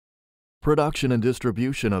Production and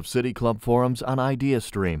distribution of City Club forums on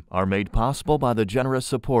IdeaStream are made possible by the generous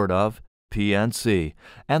support of PNC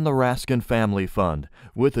and the Raskin Family Fund,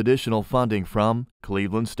 with additional funding from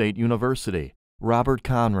Cleveland State University, Robert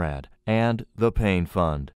Conrad, and the Payne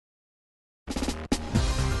Fund.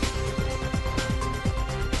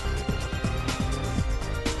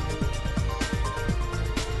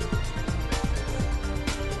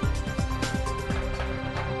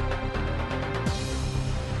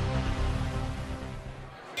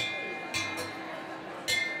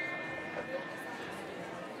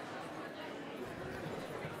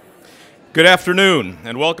 Good afternoon,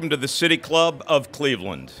 and welcome to the City Club of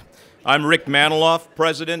Cleveland. I'm Rick Maniloff,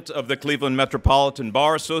 president of the Cleveland Metropolitan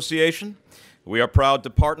Bar Association. We are proud to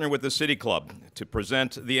partner with the City Club to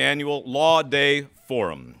present the annual Law Day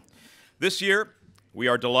Forum. This year, we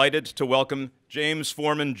are delighted to welcome James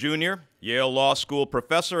Forman, Jr., Yale Law School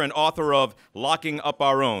professor and author of Locking Up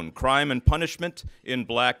Our Own: Crime and Punishment in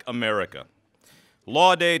Black America.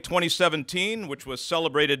 Law Day 2017, which was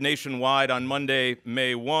celebrated nationwide on Monday,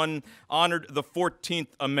 May 1, honored the 14th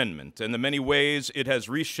Amendment and the many ways it has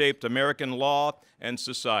reshaped American law and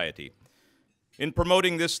society. In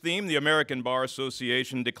promoting this theme, the American Bar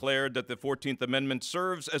Association declared that the 14th Amendment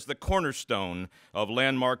serves as the cornerstone of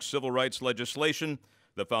landmark civil rights legislation,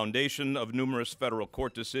 the foundation of numerous federal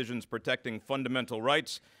court decisions protecting fundamental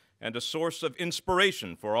rights, and a source of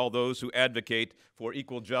inspiration for all those who advocate for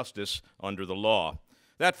equal justice under the law.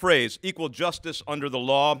 That phrase, equal justice under the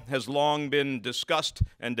law, has long been discussed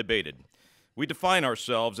and debated. We define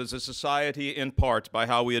ourselves as a society in part by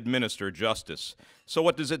how we administer justice. So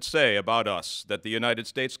what does it say about us that the United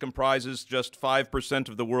States comprises just 5%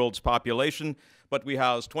 of the world's population, but we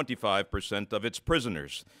house 25% of its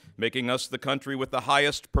prisoners, making us the country with the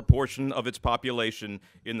highest proportion of its population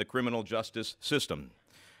in the criminal justice system?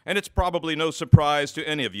 And it's probably no surprise to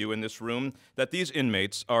any of you in this room that these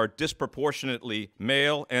inmates are disproportionately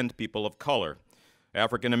male and people of color.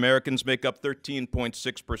 African Americans make up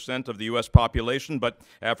 13.6% of the U.S. population, but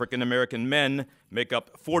African American men make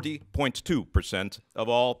up 40.2% of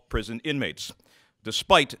all prison inmates,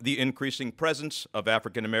 despite the increasing presence of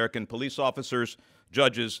African American police officers,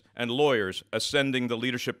 judges, and lawyers ascending the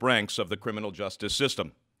leadership ranks of the criminal justice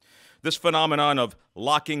system. This phenomenon of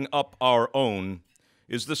locking up our own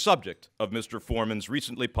is the subject of Mr. Forman's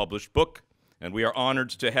recently published book, and we are honored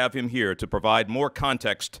to have him here to provide more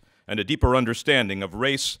context and a deeper understanding of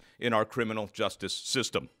race in our criminal justice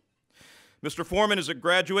system. Mr. Forman is a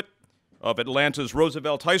graduate of Atlanta's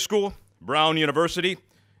Roosevelt High School, Brown University,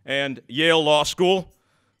 and Yale Law School,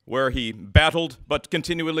 where he battled but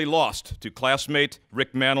continually lost to classmate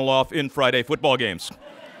Rick Maniloff in Friday football games.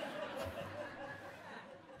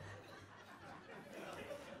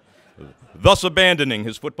 Thus abandoning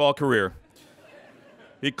his football career.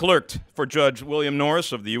 He clerked for Judge William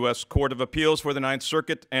Norris of the U.S. Court of Appeals for the Ninth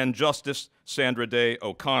Circuit and Justice Sandra Day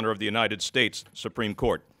O'Connor of the United States Supreme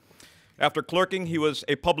Court. After clerking, he was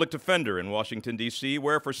a public defender in Washington, D.C.,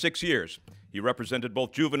 where for 6 years he represented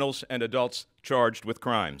both juveniles and adults charged with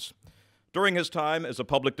crimes. During his time as a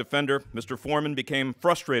public defender, Mr. Forman became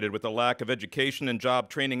frustrated with the lack of education and job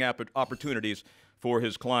training opportunities for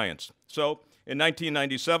his clients. So, in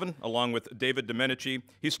 1997, along with David Domenici,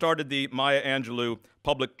 he started the Maya Angelou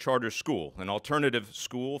Public Charter School, an alternative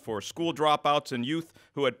school for school dropouts and youth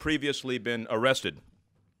who had previously been arrested.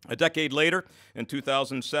 A decade later, in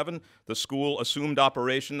 2007, the school assumed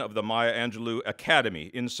operation of the Maya Angelou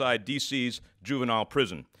Academy inside D.C.'s juvenile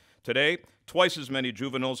prison. Today, twice as many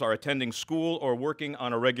juveniles are attending school or working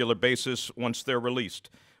on a regular basis once they're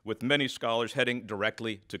released, with many scholars heading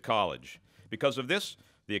directly to college. Because of this,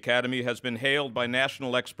 the Academy has been hailed by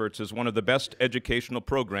national experts as one of the best educational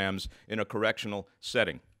programs in a correctional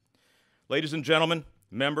setting. Ladies and gentlemen,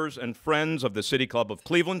 members and friends of the City Club of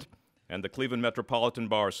Cleveland and the Cleveland Metropolitan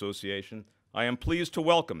Bar Association, I am pleased to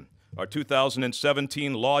welcome our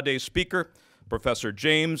 2017 Law Day speaker, Professor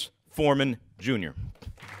James Forman, Jr.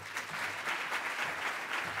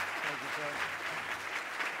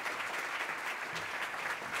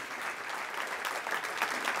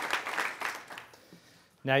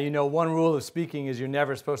 Now, you know, one rule of speaking is you're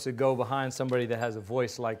never supposed to go behind somebody that has a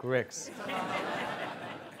voice like Rick's.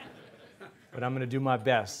 But I'm going to do my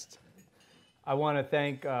best. I want to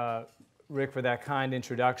thank Rick for that kind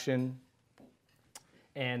introduction,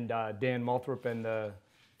 and Dan Moulthrop and the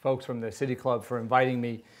folks from the City Club for inviting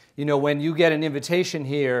me. You know, when you get an invitation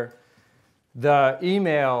here, the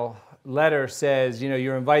email letter says, you know,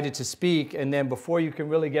 you're invited to speak, and then before you can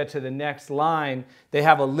really get to the next line, they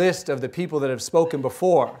have a list of the people that have spoken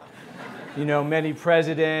before. You know, many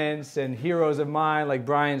presidents and heroes of mine like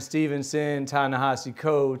Bryan Stevenson, Ta-Nehisi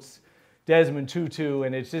Coates, Desmond Tutu,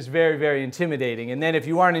 and it's just very, very intimidating. And then if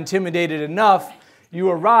you aren't intimidated enough, you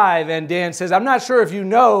arrive and Dan says, I'm not sure if you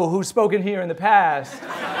know who's spoken here in the past,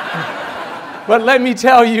 but let me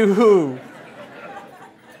tell you who.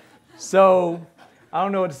 So I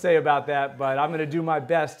don't know what to say about that, but I'm going to do my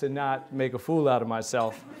best to not make a fool out of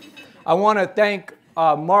myself. I want to thank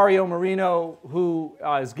Mario Marino, who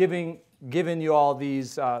is giving you all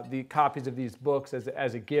these the copies of these books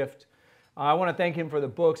as a gift. I want to thank him for the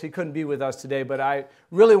books. He couldn't be with us today, but I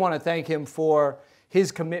really want to thank him for his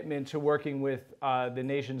commitment to working with the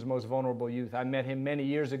nation's most vulnerable youth. I met him many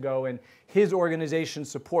years ago, and his organization's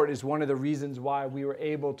support is one of the reasons why we were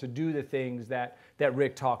able to do the things that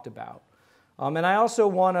Rick talked about. And I also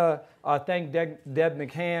want to thank Deb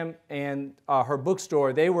McCann and her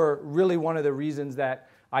bookstore. They were really one of the reasons that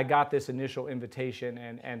I got this initial invitation,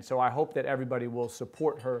 and so I hope that everybody will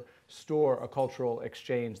support her store, A Cultural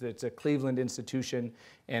Exchange. It's a Cleveland institution,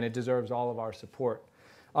 and it deserves all of our support.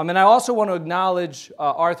 And I also want to acknowledge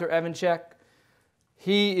Arthur Evanchek.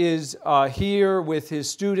 He is here with his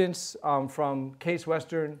students from Case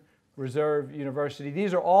Western Reserve University.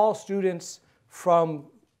 These are all students from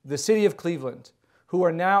the city of Cleveland who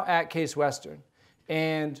are now at Case Western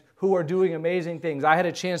and who are doing amazing things. I had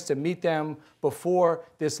a chance to meet them before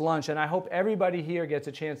this lunch, and I hope everybody here gets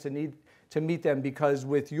a chance to meet them, because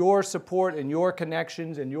with your support and your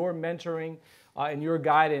connections and your mentoring and your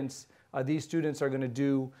guidance, these students are going to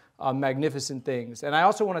do magnificent things. And I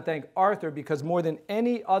also want to thank Arthur, because more than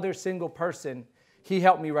any other single person, he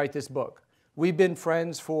helped me write this book. We've been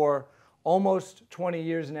friends for almost 20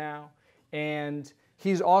 years now, and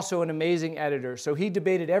he's also an amazing editor. So he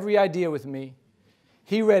debated every idea with me.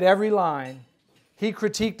 He read every line. He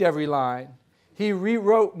critiqued every line. He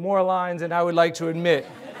rewrote more lines than I would like to admit.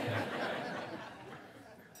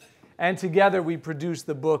 And together we produced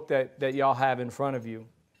the book that y'all have in front of you.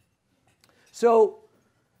 So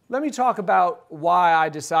let me talk about why I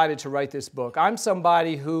decided to write this book. I'm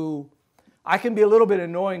somebody who, I can be a little bit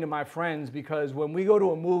annoying to my friends, because when we go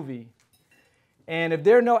to a movie, and if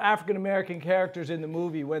there are no African-American characters in the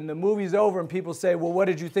movie, when the movie's over and people say, well, what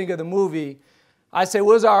did you think of the movie? I say,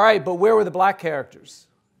 well, it was all right, but where were the black characters?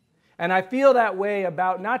 And I feel that way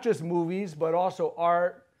about not just movies, but also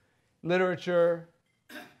art, literature,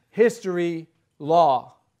 history,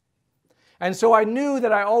 law. And so I knew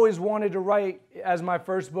that I always wanted to write, as my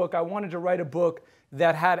first book, I wanted to write a book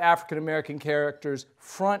that had African-American characters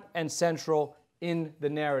front and central in the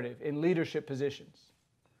narrative, in leadership positions.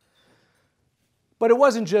 But it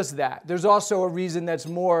wasn't just that. There's also a reason that's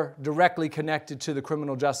more directly connected to the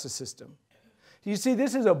criminal justice system. You see,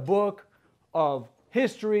 this is a book of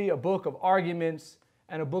history, a book of arguments,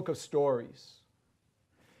 and a book of stories.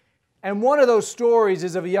 And one of those stories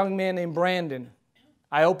is of a young man named Brandon.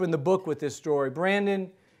 I opened the book with this story.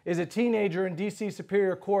 Brandon is a teenager in D.C.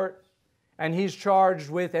 Superior Court, and he's charged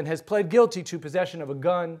with and has pled guilty to possession of a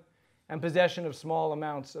gun and possession of small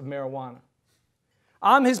amounts of marijuana.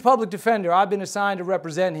 I'm his public defender. I've been assigned to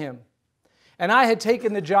represent him. And I had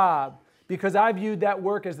taken the job because I viewed that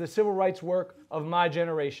work as the civil rights work of my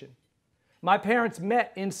generation. My parents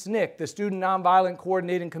met in SNCC, the Student Nonviolent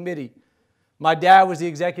Coordinating Committee. My dad was the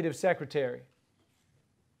executive secretary.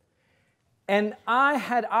 And I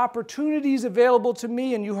had opportunities available to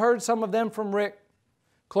me, and you heard some of them from Rick,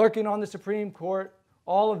 clerking on the Supreme Court,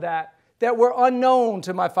 all of that were unknown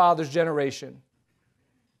to my father's generation.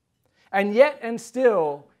 And yet and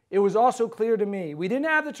still, it was also clear to me, we didn't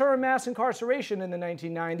have the term mass incarceration in the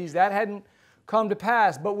 1990s. That hadn't come to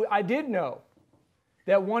pass. But I did know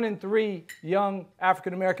that 1 in 3 young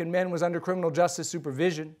African-American men was under criminal justice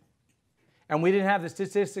supervision. And we didn't have the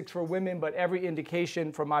statistics for women, but every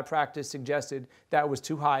indication from my practice suggested that was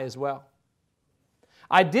too high as well.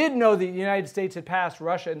 I did know the United States had passed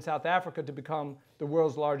Russia and South Africa to become the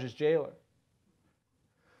world's largest jailer.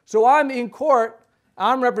 So I'm in court.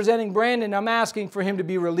 I'm representing Brandon. I'm asking for him to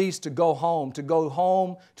be released to go home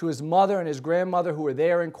to his mother and his grandmother who were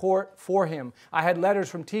there in court for him. I had letters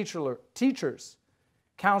from teachers,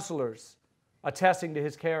 counselors, attesting to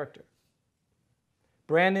his character.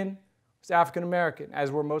 Brandon was African American, as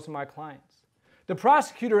were most of my clients. The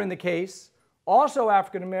prosecutor in the case, also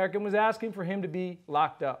African American, was asking for him to be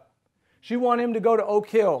locked up. She wanted him to go to Oak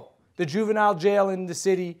Hill, the juvenile jail in the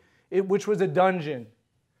city, which was a dungeon.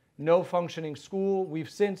 No functioning school. We've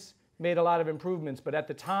since made a lot of improvements, but at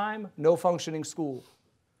the time, no functioning school.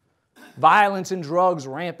 Violence and drugs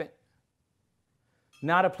rampant.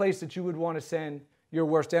 Not a place that you would want to send your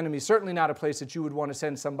worst enemy. Certainly not a place that you would want to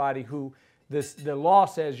send somebody who the law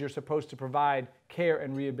says you're supposed to provide care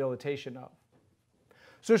and rehabilitation of.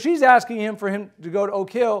 So she's asking him for him to go to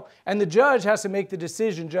Oak Hill, and the judge has to make the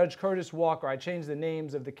decision, Judge Curtis Walker. I changed the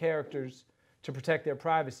names of the characters to protect their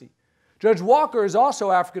privacy. Judge Walker is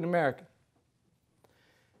also African American.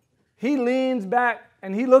 He leans back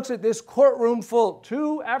and he looks at this courtroom full,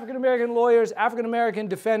 2 African American lawyers, African American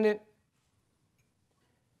defendant,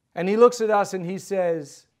 and he looks at us and he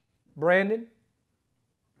says, Brandon,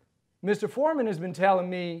 Mr. Forman has been telling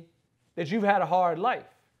me that you've had a hard life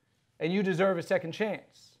and you deserve a second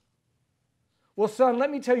chance. Well, son, let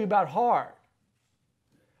me tell you about hard.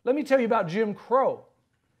 Let me tell you about Jim Crow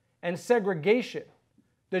and segregation.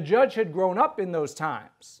 The judge had grown up in those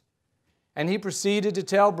times. And he proceeded to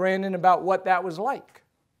tell Brandon about what that was like.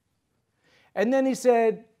 And then he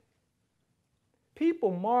said,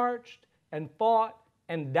 people marched and fought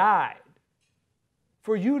and died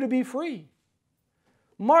for you to be free.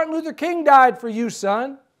 Martin Luther King died for you,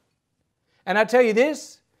 son. And I tell you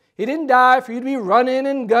this, he didn't die for you to be running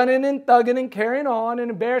and gunning and thugging and carrying on and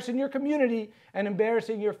embarrassing your community and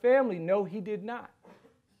embarrassing your family. No, he did not.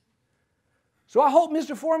 So I hope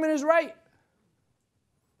Mr. Forman is right.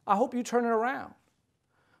 I hope you turn it around.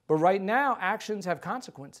 But right now, actions have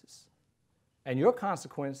consequences. And your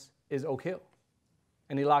consequence is Oak Hill.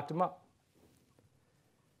 And he locked him up.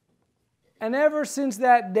 And ever since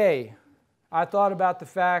that day, I thought about the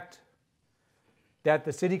fact that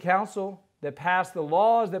the city council that passed the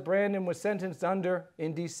laws that Brandon was sentenced under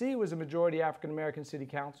in D.C. was a majority African American city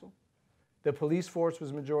council. The police force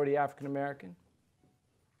was majority African American.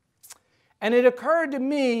 And it occurred to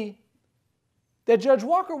me that Judge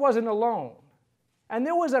Walker wasn't alone. And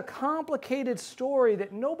there was a complicated story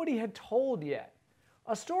that nobody had told yet.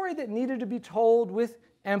 A story that needed to be told with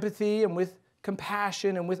empathy and with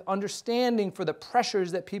compassion and with understanding for the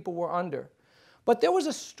pressures that people were under. But there was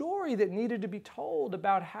a story that needed to be told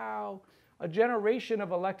about how a generation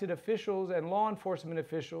of elected officials and law enforcement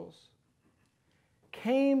officials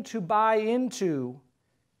came to buy into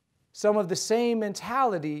some of the same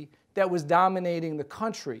mentality that was dominating the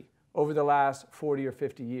country over the last 40 or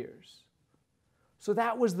 50 years. So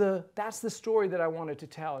that's the story that I wanted to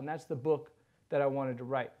tell, and that's the book that I wanted to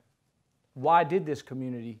write. Why did this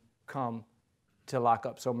community come to lock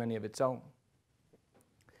up so many of its own?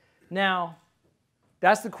 Now,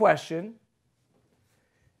 that's the question.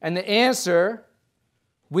 And the answer,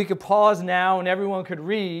 we could pause now and everyone could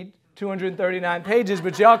read 239 pages,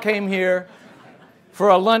 but y'all came here for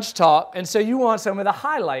a lunch talk, and so you want some of the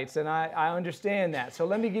highlights, and I understand that. So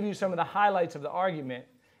let me give you some of the highlights of the argument,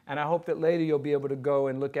 and I hope that later you'll be able to go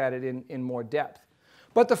and look at it in more depth.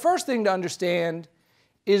 But the first thing to understand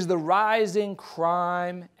is the rising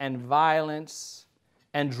crime and violence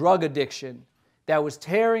and drug addiction that was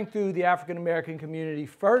tearing through the African American community,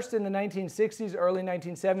 first in the 1960s, early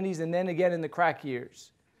 1970s, and then again in the crack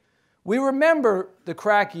years. We remember the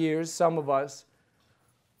crack years, some of us,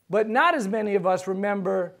 but not as many of us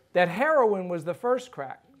remember that heroin was the first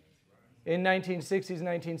crack in 1960s,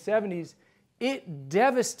 1970s. It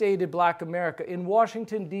devastated Black America. In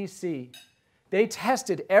Washington, D.C., they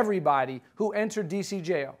tested everybody who entered D.C.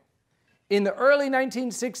 jail. In the early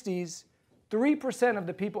 1960s, 3% of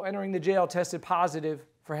the people entering the jail tested positive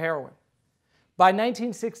for heroin. By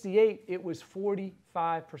 1968, it was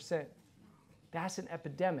 45%. That's an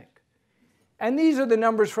epidemic. And these are the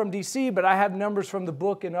numbers from D.C., but I have numbers from the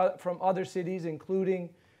book and from other cities,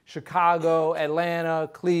 including Chicago, Atlanta,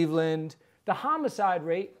 Cleveland. The homicide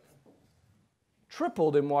rate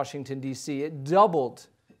tripled in Washington, D.C. It doubled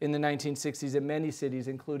in the 1960s in many cities,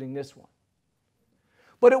 including this one.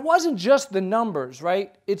 But it wasn't just the numbers,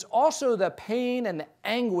 right? It's also the pain and the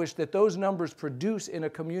anguish that those numbers produce in a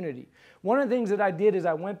community. One of the things that I did is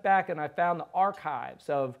I went back and I found the archives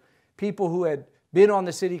of people who had been on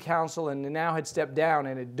the city council and now had stepped down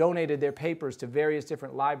and had donated their papers to various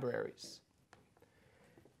different libraries.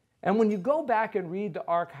 And when you go back and read the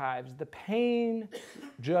archives, the pain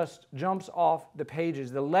just jumps off the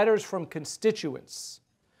pages. The letters from constituents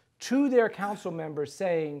to their council members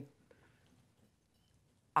saying,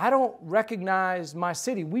 I don't recognize my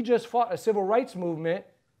city. We just fought a civil rights movement,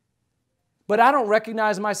 but I don't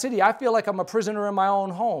recognize my city. I feel like I'm a prisoner in my own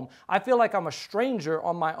home. I feel like I'm a stranger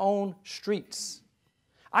on my own streets.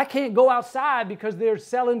 I can't go outside because they're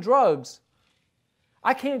selling drugs.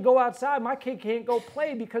 I can't go outside. My kid can't go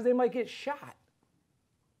play because they might get shot.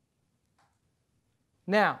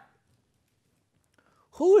 Now,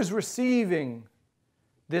 who is receiving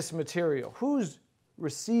this material? Who's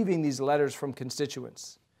receiving these letters from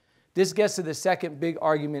constituents? This gets to the second big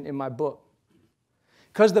argument in my book.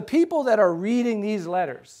 Because the people that are reading these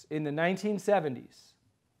letters in the 1970s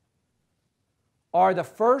are the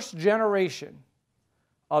first generation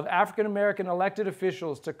of African American elected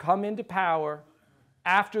officials to come into power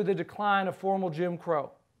after the decline of formal Jim Crow,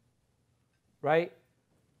 right?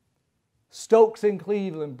 Stokes in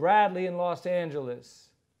Cleveland, Bradley in Los Angeles,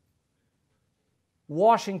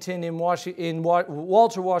 Washington in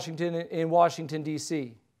Walter Washington in Washington,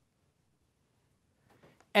 D.C.,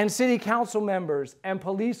 and city council members and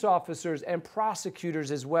police officers and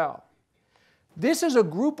prosecutors as well. This is a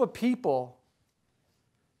group of people.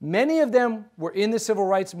 Many of them were in the civil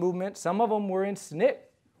rights movement. Some of them were in SNCC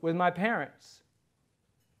with my parents.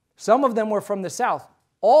 Some of them were from the South.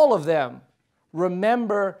 All of them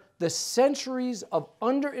remember the centuries of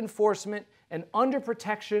under-enforcement and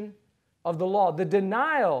under-protection of the law, the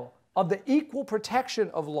denial of the equal protection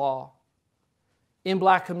of law in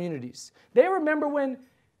black communities. They remember when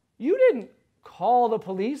you didn't call the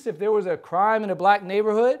police if there was a crime in a black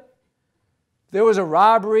neighborhood, if there was a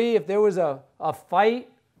robbery, if there was a fight,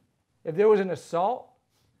 if there was an assault,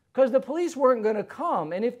 because the police weren't going to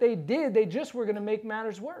come, and if they did, they just were going to make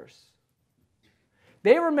matters worse.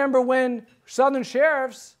 They remember when Southern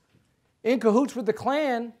sheriffs, in cahoots with the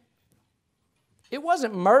Klan, it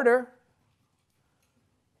wasn't murder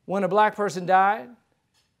when a black person died.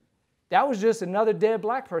 That was just another dead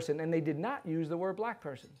black person, and they did not use the word black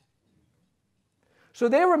person. So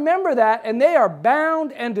they remember that, and they are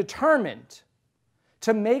bound and determined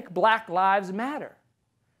to make Black Lives Matter.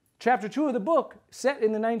 Chapter 2 of the book, set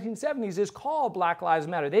in the 1970s, is called Black Lives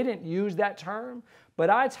Matter. They didn't use that term, but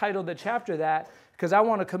I titled the chapter that because I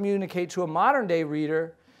want to communicate to a modern-day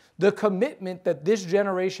reader the commitment that this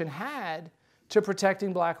generation had to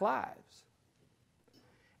protecting black lives.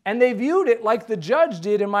 And they viewed it like the judge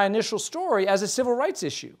did in my initial story as a civil rights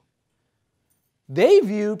issue. They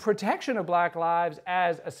viewed protection of black lives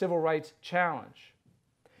as a civil rights challenge.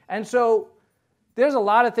 And so there's a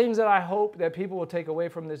lot of things that I hope that people will take away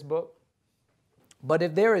from this book. But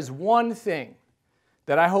if there is one thing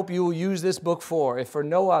that I hope you will use this book for, if for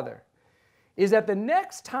no other, is that the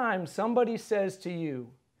next time somebody says to you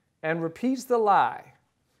and repeats the lie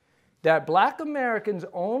that black Americans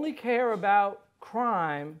only care about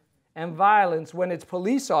crime and violence when it's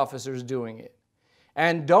police officers doing it,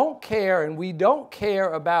 and don't care, and we don't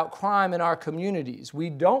care about crime in our communities, we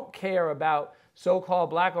don't care about so-called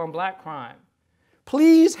black-on-black crime,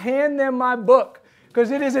 please hand them my book, because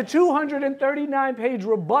it is a 239-page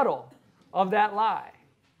rebuttal of that lie.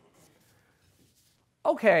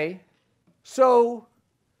 Okay, so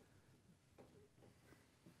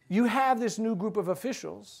you have this new group of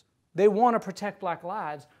officials. They want to protect black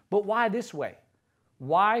lives, but why this way?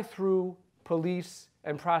 Why through police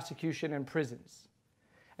and prosecution and prisons?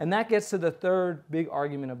 And that gets to the third big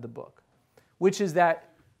argument of the book, which is that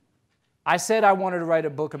I said I wanted to write a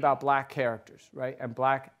book about black characters, right, and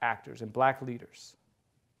black actors and black leaders.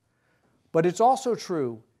 But it's also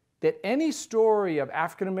true that any story of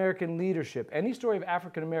African American leadership, any story of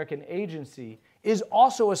African American agency, is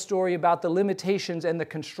also a story about the limitations and the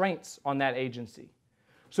constraints on that agency.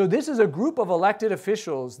 So this is a group of elected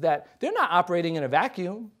officials that they're not operating in a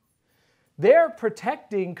vacuum. They're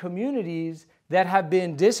protecting communities that have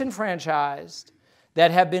been disenfranchised, that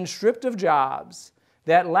have been stripped of jobs,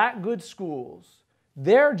 that lack good schools.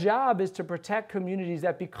 Their job is to protect communities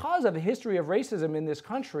that, because of a history of racism in this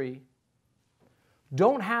country,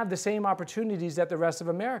 don't have the same opportunities that the rest of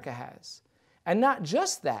America has. And not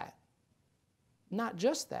just that,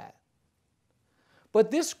 but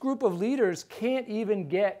this group of leaders can't even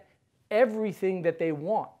get everything that they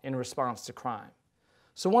want in response to crime.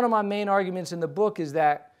 So one of my main arguments in the book is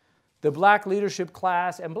that the black leadership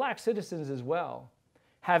class, and black citizens as well,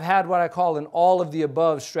 have had what I call an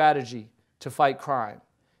all-of-the-above strategy to fight crime.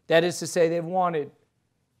 That is to say, they've wanted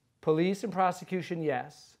police and prosecution,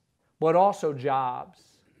 yes, but also jobs,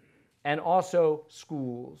 and also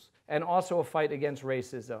schools, and also a fight against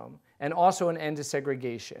racism, and also an end to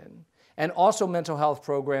segregation, and also mental health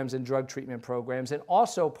programs and drug treatment programs, and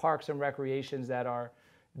also parks and recreations that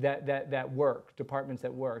work, departments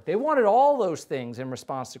that work. They wanted all those things in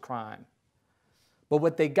response to crime. But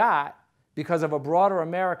what they got, because of a broader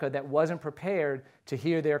America that wasn't prepared to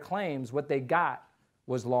hear their claims, what they got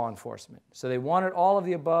was law enforcement. So they wanted all of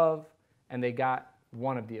the above, and they got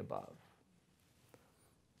one of the above.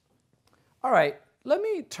 All right, let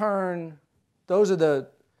me turn, those are the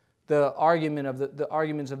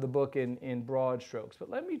arguments of the book in broad strokes. But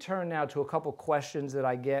let me turn now to a couple questions that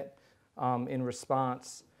I get in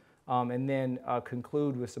response, and then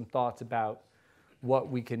conclude with some thoughts about what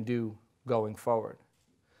we can do going forward.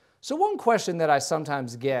 So one question that I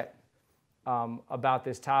sometimes get about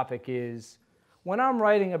this topic is, when I'm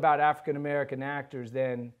writing about African American actors,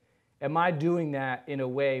 then am I doing that in a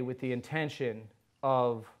way with the intention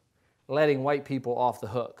of letting white people off the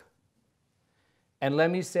hook. And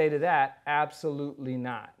let me say to that, absolutely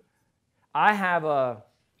not. I have a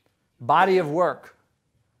body of work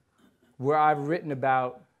where I've written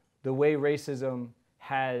about the way racism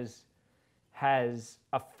has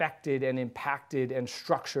affected and impacted and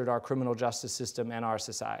structured our criminal justice system and our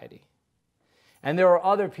society. And there are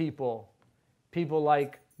other people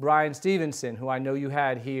like Brian Stevenson, who I know you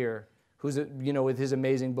had here, who's, with his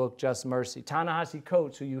amazing book, Just Mercy. Ta-Nehisi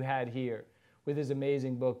Coates, who you had here, with his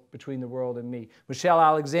amazing book, Between the World and Me. Michelle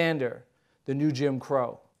Alexander, The New Jim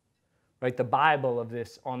Crow, right? The Bible of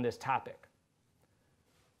this, on this topic.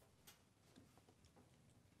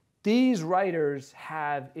 These writers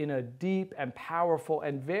have, in a deep and powerful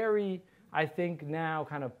and very, I think now,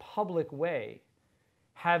 kind of public way,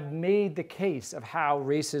 have made the case of how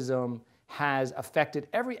racism has affected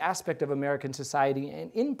every aspect of American society,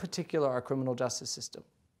 and in particular our criminal justice system.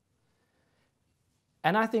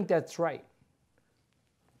 And I think that's right.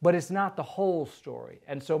 But it's not the whole story.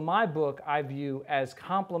 And so my book I view as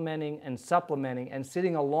complementing and supplementing and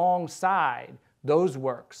sitting alongside those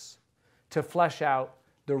works to flesh out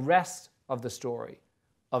the rest of the story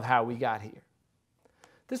of how we got here.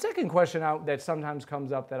 The second question that sometimes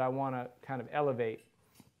comes up that I want to kind of elevate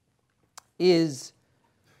is,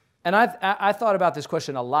 and I thought about this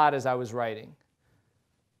question a lot as I was writing,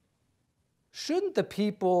 shouldn't the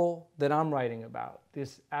people that I'm writing about,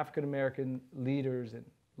 these African-American leaders and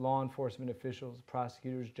law enforcement officials,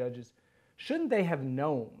 prosecutors, judges, shouldn't they have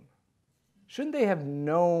known? Shouldn't they have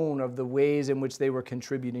known of the ways in which they were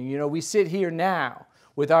contributing? We sit here now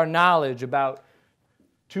with our knowledge about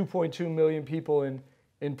 2.2 million people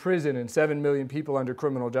in prison and 7 million people under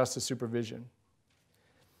criminal justice supervision.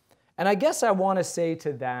 And I guess I want to say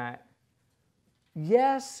to that,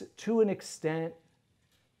 yes, to an extent,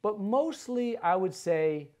 but mostly I would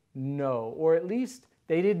say no, or at least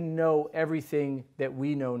they didn't know everything that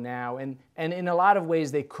we know now, and in a lot of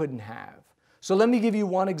ways they couldn't have. So let me give you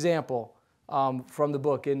one example from the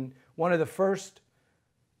book. In one of the first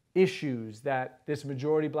issues that this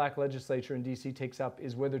majority black legislature in DC takes up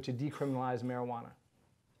is whether to decriminalize marijuana.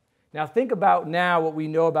 Now think about now what we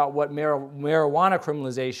know about what marijuana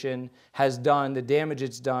criminalization has done, the damage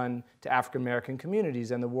it's done to African American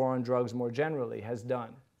communities and the war on drugs more generally has done.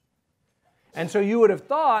 And so you would have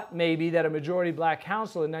thought maybe that a majority black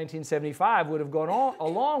council in 1975 would have gone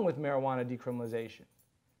along with marijuana decriminalization.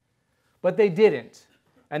 But they didn't.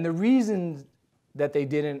 And the reasons that they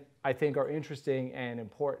didn't, I think, are interesting and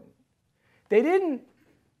important. They didn't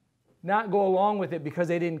not go along with it because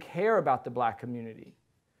they didn't care about the black community.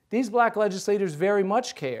 These black legislators very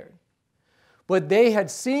much cared. But they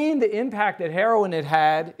had seen the impact that heroin had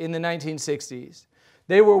had in the 1960s.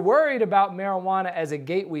 They were worried about marijuana as a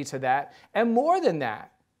gateway to that. And more than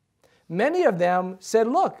that, many of them said,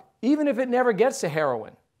 look, even if it never gets to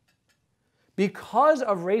heroin, because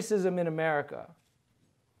of racism in America,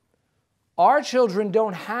 our children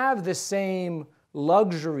don't have the same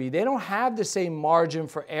luxury. They don't have the same margin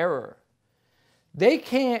for error. They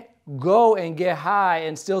can't go and get high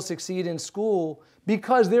and still succeed in school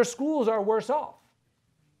because their schools are worse off.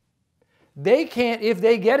 They can't, if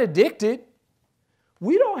they get addicted,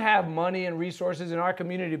 we don't have money and resources in our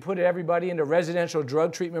community to put everybody into residential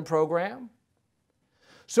drug treatment program.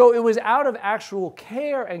 So it was out of actual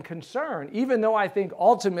care and concern, even though I think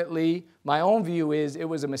ultimately my own view is it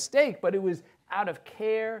was a mistake, but it was out of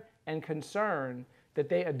care and concern that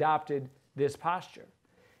they adopted this posture.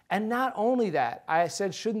 And not only that, I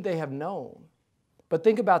said, shouldn't they have known? But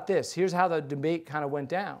think about this. Here's how the debate kind of went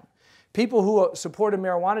down. People who supported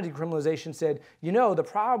marijuana decriminalization said, the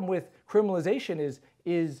problem with criminalization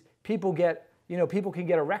is people can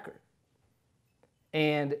get a record,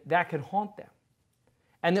 and that can haunt them.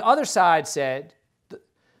 And the other side said,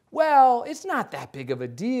 well, it's not that big of a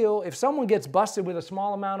deal. If someone gets busted with a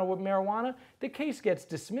small amount of marijuana, the case gets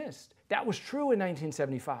dismissed. That was true in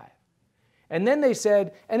 1975. And then they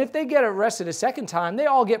said, and if they get arrested a second time, they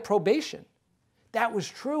all get probation. That was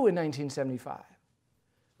true in 1975.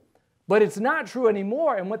 But it's not true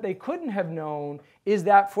anymore, and what they couldn't have known is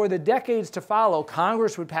that for the decades to follow,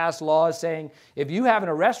 Congress would pass laws saying if you have an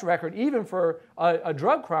arrest record, even for a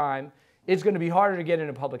drug crime, it's going to be harder to get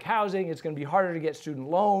into public housing, it's going to be harder to get student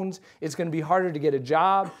loans, it's going to be harder to get a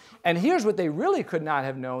job. And here's what they really could not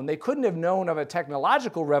have known. They couldn't have known of a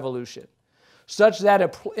technological revolution such that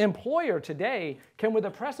an employer today can, with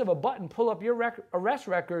the press of a button, pull up your arrest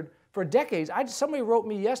record for decades. Somebody wrote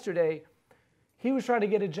me yesterday, he was trying to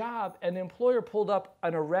get a job, and the employer pulled up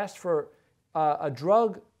an arrest for a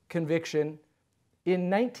drug conviction in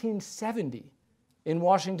 1970 in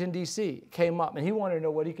Washington, D.C. It came up, and he wanted to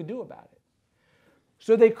know what he could do about it.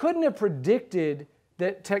 So they couldn't have predicted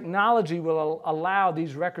that technology will allow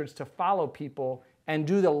these records to follow people and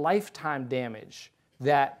do the lifetime damage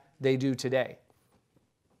that they do today.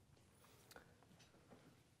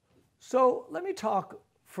 So let me talk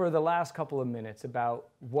for the last couple of minutes about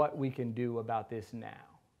what we can do about this now.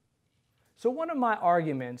 So one of my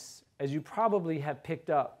arguments, as you probably have picked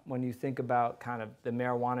up when you think about kind of the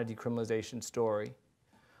marijuana decriminalization story,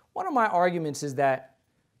 one of my arguments is that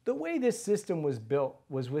the way this system was built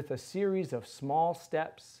was with a series of small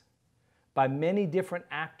steps by many different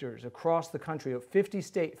actors across the country, 50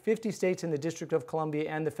 states in the District of Columbia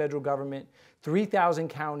and the federal government, 3,000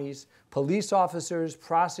 counties, police officers,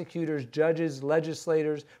 prosecutors, judges,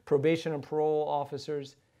 legislators, probation and parole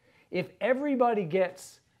officers. If everybody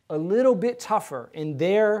gets a little bit tougher in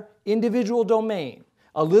their individual domain,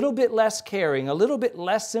 a little bit less caring, a little bit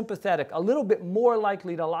less sympathetic, a little bit more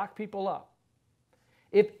likely to lock people up,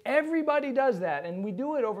 if everybody does that, and we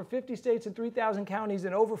do it over 50 states and 3,000 counties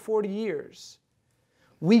in over 40 years,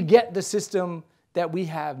 we get the system that we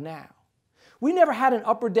have now. We never had an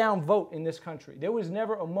up or down vote in this country. There was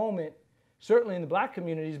never a moment, certainly in the black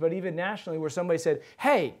communities, but even nationally, where somebody said,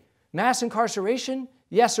 hey, mass incarceration,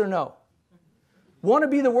 yes or no? Want to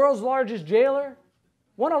be the world's largest jailer?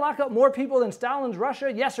 Want to lock up more people than Stalin's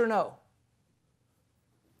Russia, yes or no?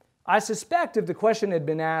 I suspect if the question had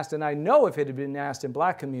been asked, and I know if it had been asked in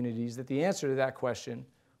black communities, that the answer to that question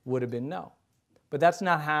would have been no. But that's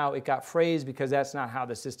not how it got phrased, because that's not how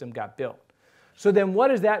the system got built. So then what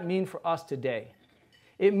does that mean for us today?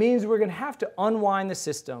 It means we're going to have to unwind the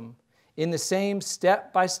system in the same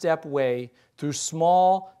step-by-step way through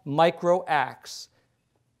small micro acts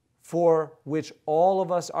for which all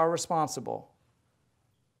of us are responsible.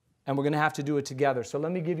 And we're going to have to do it together. So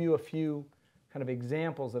let me give you a few kind of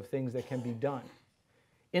examples of things that can be done.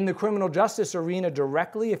 In the criminal justice arena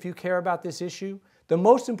directly, if you care about this issue, the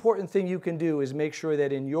most important thing you can do is make sure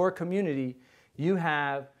that in your community you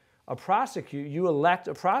have a prosecutor, you elect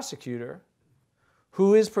a prosecutor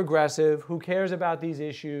who is progressive, who cares about these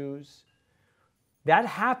issues. That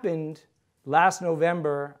happened last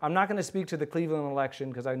November. I'm not going to speak to the Cleveland election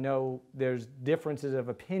because I know there's differences of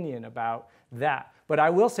opinion about that. But I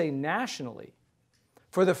will say nationally,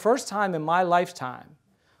 for the first time in my lifetime,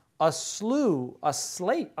 a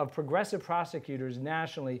slate of progressive prosecutors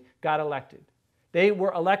nationally got elected. They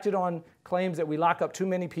were elected on claims that we lock up too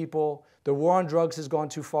many people, the war on drugs has gone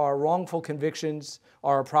too far, wrongful convictions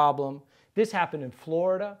are a problem. This happened in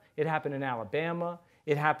Florida, it happened in Alabama,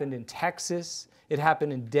 it happened in Texas, it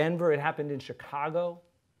happened in Denver, it happened in Chicago.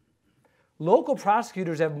 Local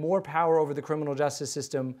prosecutors have more power over the criminal justice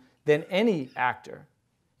system than any actor,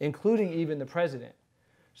 including even the president.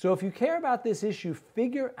 So if you care about this issue,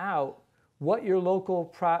 figure out what your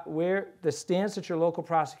local where the stance that your local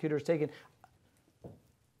prosecutor is taking.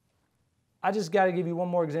 I just got to give you one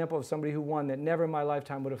more example of somebody who won that never in my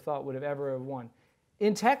lifetime would have thought would have ever won.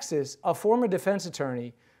 In Texas, a former defense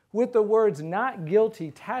attorney with the words "not guilty"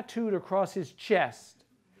 tattooed across his chest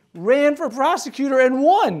ran for prosecutor and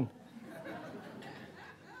won.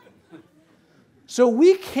 So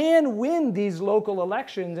we can win these local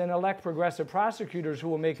elections and elect progressive prosecutors who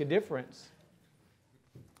will make a difference.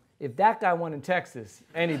 If that guy won in Texas,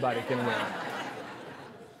 anybody can win.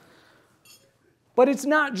 But it's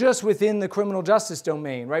not just within the criminal justice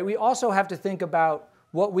domain, right? We also have to think about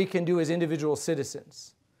what we can do as individual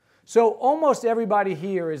citizens. So almost everybody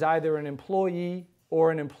here is either an employee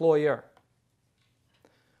or an employer.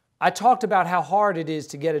 I talked about how hard it is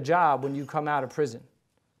to get a job when you come out of prison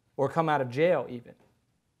or come out of jail even.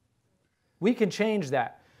 We can change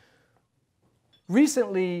that.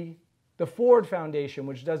 Recently, the Ford Foundation,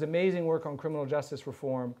 which does amazing work on criminal justice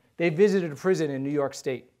reform, they visited a prison in New York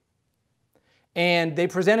State. And they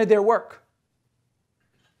presented their work.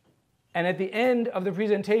 And at the end of the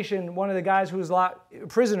presentation, one of the guys who was a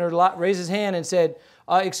prisoner raised his hand and said,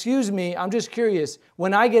 excuse me, I'm just curious,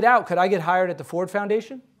 when I get out, could I get hired at the Ford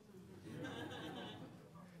Foundation?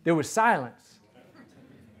 There was silence.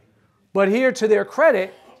 But here, to their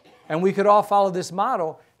credit, and we could all follow this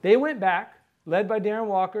model, they went back, led by Darren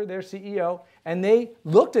Walker, their CEO, and they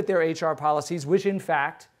looked at their HR policies, which in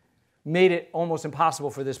fact made it almost impossible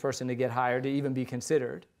for this person to get hired, to even be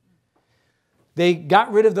considered. They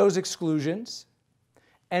got rid of those exclusions.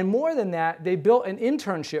 And more than that, they built an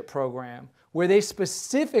internship program where they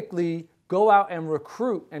specifically go out and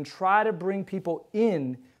recruit and try to bring people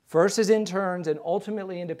in, first as interns and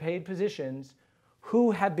ultimately into paid positions,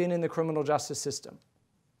 who have been in the criminal justice system.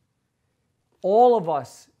 All of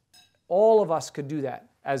us could do that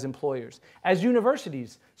as employers. As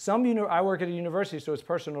universities, I work at a university, so it's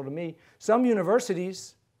personal to me. Some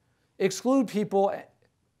universities exclude people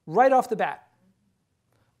right off the bat.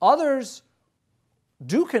 Others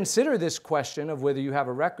do consider this question of whether you have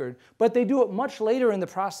a record, but they do it much later in the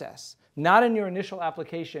process, not in your initial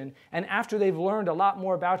application, and after they've learned a lot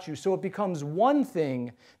more about you. So it becomes one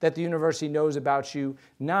thing that the university knows about you,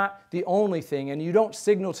 not the only thing, and you don't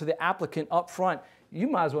signal to the applicant up front, you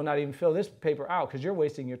might as well not even fill this paper out because you're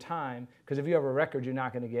wasting your time, because if you have a record, you're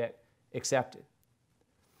not going to get accepted.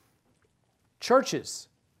 Churches,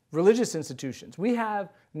 religious institutions. We have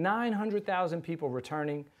 900,000 people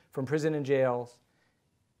returning from prison and jails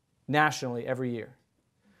nationally every year.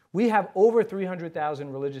 We have over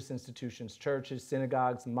 300,000 religious institutions, churches,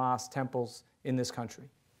 synagogues, mosques, temples in this country.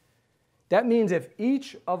 That means if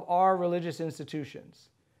each of our religious institutions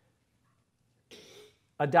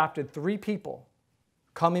adopted 3 people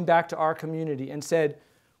coming back to our community and said,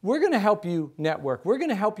 we're going to help you network, we're going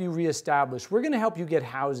to help you reestablish, we're going to help you get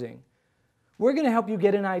housing, we're going to help you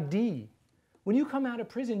get an ID. When you come out of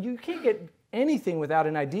prison, you can't get anything without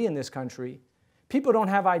an ID in this country. People don't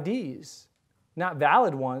have IDs, not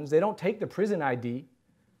valid ones. They don't take the prison ID.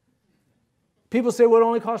 People say, well, it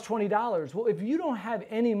only costs $20. Well, if you don't have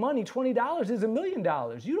any money, $20 is $1 million.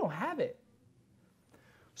 You don't have it.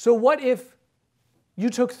 So what if you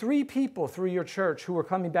took 3 people through your church who were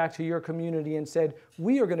coming back to your community and said,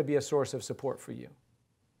 we are going to be a source of support for you?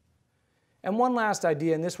 And one last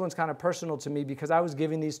idea, and this one's kind of personal to me because I was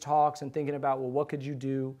giving these talks and thinking about, well, what could you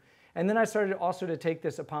do? And then I started also to take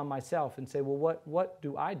this upon myself and say, well, what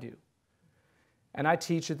do I do? And I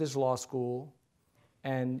teach at this law school,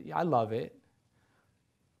 and I love it.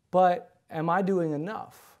 But am I doing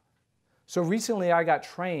enough? So recently I got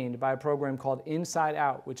trained by a program called Inside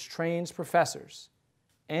Out, which trains professors.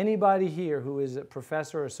 Anybody here who is a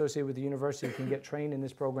professor or associated with the university can get trained in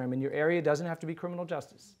this program. In your area, it doesn't have to be criminal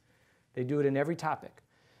justice. They do it in every topic.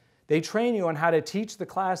 They train you on how to teach the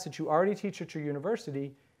class that you already teach at your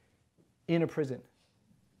university in a prison.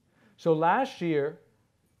 So last year,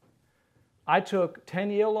 I took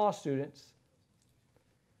 10 Yale Law students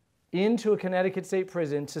into a Connecticut State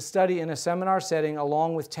prison to study in a seminar setting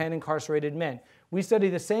along with 10 incarcerated men. We studied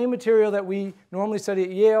the same material that we normally study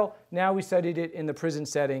at Yale. Now we studied it in the prison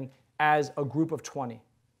setting as a group of 20,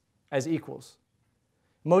 as equals.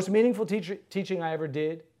 Most meaningful teaching I ever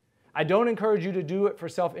did. I don't encourage you to do it for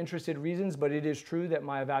self-interested reasons, but it is true that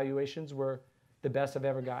my evaluations were the best I've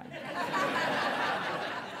ever gotten.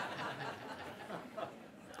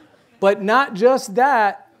 But not just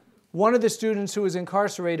that, one of the students who was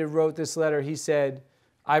incarcerated wrote this letter. He said,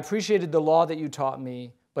 I appreciated the law that you taught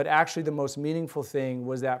me, but actually the most meaningful thing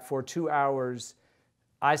was that for 2 hours,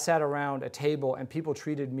 I sat around a table and people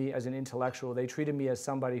treated me as an intellectual. They treated me as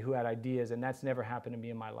somebody who had ideas, and that's never happened to me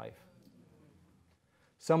in my life.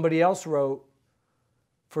 Somebody else wrote,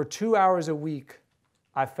 for 2 hours a week,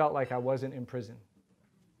 I felt like I wasn't in prison.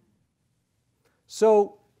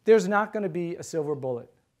 So there's not going to be a silver bullet.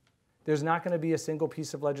 There's not going to be a single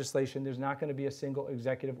piece of legislation. There's not going to be a single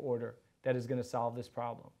executive order that is going to solve this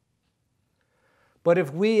problem. But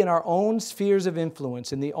if we, in our own spheres of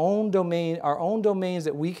influence, in the our own domains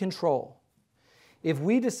that we control, if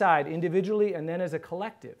we decide individually and then as a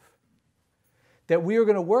collective that we are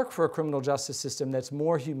going to work for a criminal justice system that's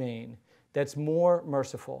more humane, that's more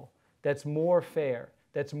merciful, that's more fair,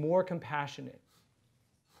 that's more compassionate,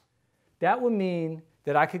 that would mean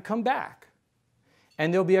that I could come back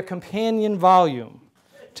and there'll be a companion volume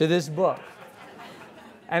to this book.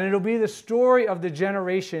 And it'll be the story of the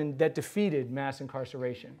generation that defeated mass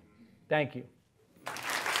incarceration. Thank you. Thank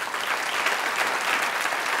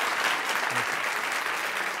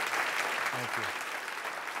you.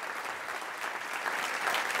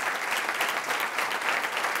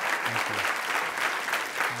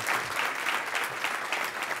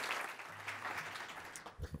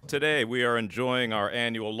 Today, we are enjoying our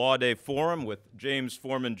annual Law Day Forum with James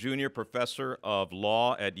Forman, Jr., Professor of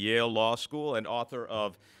Law at Yale Law School and author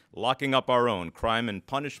of Locking Up Our Own, Crime and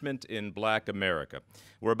Punishment in Black America.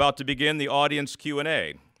 We're about to begin the audience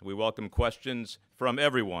Q&A. We welcome questions from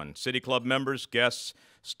everyone, City Club members, guests,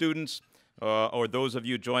 students, or those of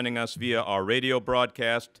you joining us via our radio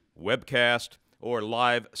broadcast, webcast, or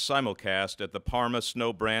live simulcast at the Parma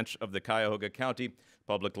Snow Branch of the Cuyahoga County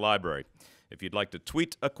Public Library. If you'd like to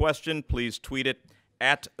tweet a question, please tweet it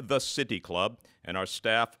at the City Club, and our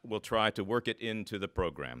staff will try to work it into the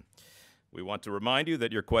program. We want to remind you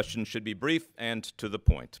that your questions should be brief and to the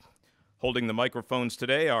point. Holding the microphones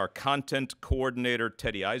today are Content Coordinator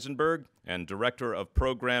Teddy Eisenberg and Director of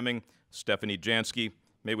Programming Stephanie Jansky.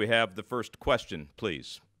 May we have the first question,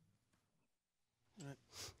 please?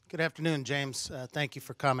 Good afternoon, James. Thank you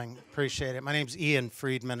for coming. Appreciate it. My name's Ian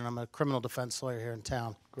Friedman, and I'm a criminal defense lawyer here in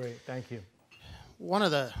town. Great, thank you. One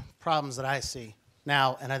of the problems that I see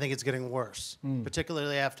now, and I think it's getting worse,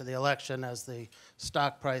 particularly after the election as the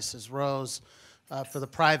stock prices rose for the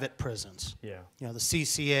private prisons. Yeah. You know, the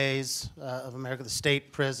CCAs of America, the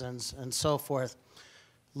state prisons, and so forth.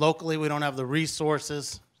 Locally, we don't have the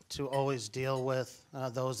resources to always deal with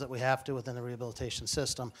those that we have to within the rehabilitation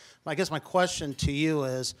system. I guess my question to you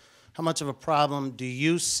is, how much of a problem do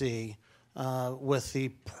you see with the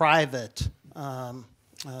private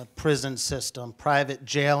prison system, private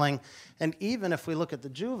jailing, and even if we look at the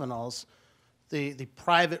juveniles, the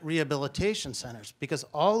private rehabilitation centers, because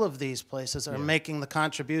all of these places are making the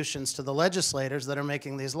contributions to the legislators that are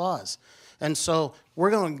making these laws. And so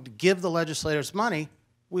we're going to give the legislators money.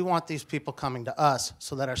 We want these people coming to us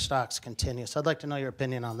so that our stocks continue. So I'd like to know your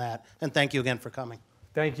opinion on that, and thank you again for coming.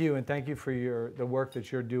 Thank you, and thank you for the work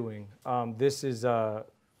that you're doing. This is,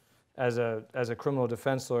 as a criminal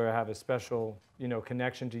defense lawyer, I have a special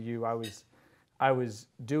connection to you. I was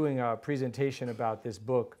doing a presentation about this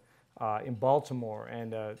book in Baltimore,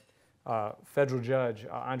 and federal judge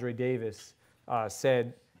Andre Davis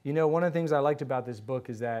said, one of the things I liked about this book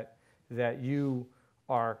is that you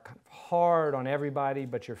are hard on everybody,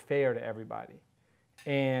 but you're fair to everybody.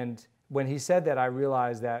 And when he said that, I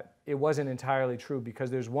realized that it wasn't entirely true, because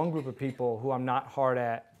there's one group of people who I'm not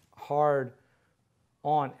hard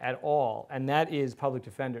on at all, and that is public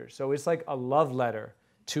defenders. So it's like a love letter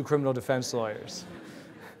to criminal defense lawyers.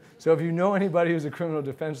 So if you know anybody who's a criminal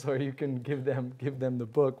defense lawyer, you can give them the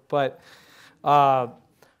book. But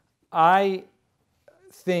I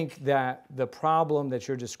think that the problem that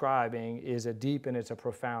you're describing is a deep and it's a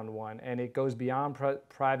profound one, and it goes beyond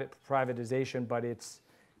privatization, but it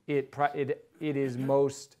is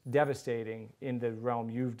most devastating in the realm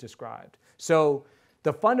you've described. So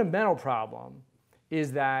the fundamental problem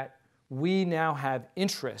is that we now have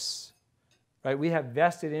interests, right? We have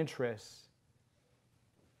vested interests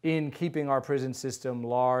in keeping our prison system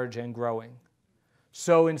large and growing.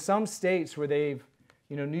 So in some states where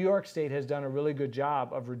New York State has done a really good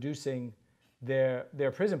job of reducing their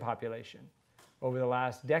prison population over the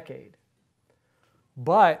last decade.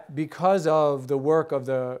 But because of the work of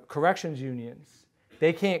the corrections unions,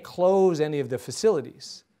 they can't close any of the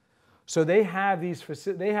facilities. So they have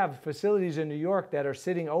facilities in New York that are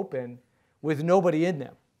sitting open with nobody in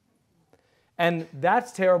them. And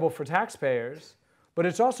that's terrible for taxpayers, but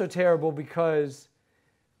it's also terrible because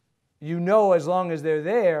as long as they're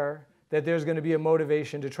there, that there's going to be a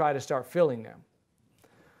motivation to try to start filling them.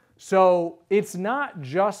 So it's not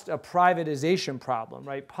just a privatization problem,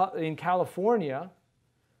 right? In California,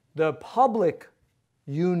 the public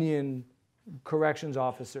union corrections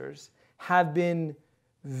officers have been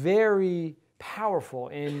very powerful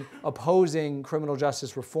in opposing criminal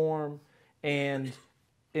justice reform and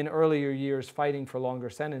in earlier years fighting for longer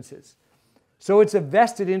sentences. So it's a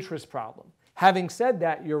vested interest problem. Having said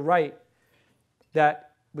that, you're right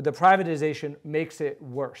that the privatization makes it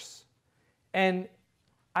worse. And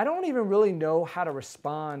I don't even really know how to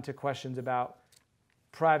respond to questions about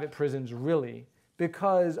private prisons really,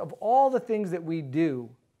 because of all the things that we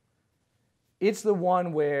do, it's the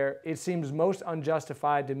one where it seems most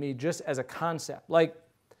unjustified to me just as a concept.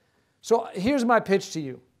 So here's my pitch to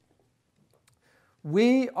you.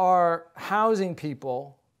 We are housing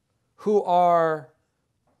people who are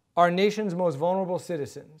our nation's most vulnerable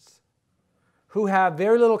citizens, who have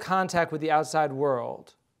very little contact with the outside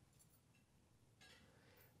world,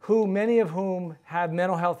 many of whom have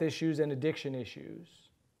mental health issues and addiction issues.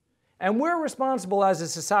 And we're responsible as a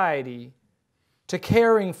society to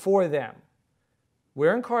caring for them.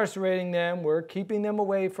 We're incarcerating them. We're keeping them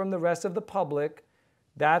away from the rest of the public.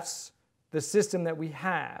 That's the system that we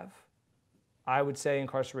have. I would say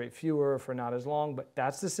incarcerate fewer for not as long, but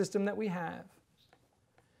that's the system that we have.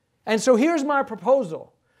 And so here's my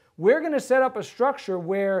proposal. We're going to set up a structure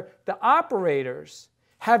where the operators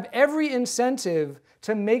have every incentive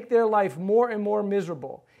to make their life more and more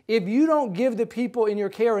miserable. If you don't give the people in your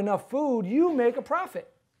care enough food, you make a profit.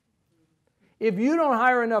 If you don't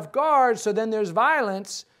hire enough guards, so then there's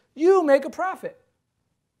violence, you make a profit.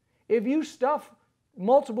 If you stuff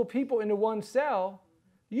multiple people into one cell,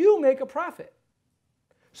 you make a profit.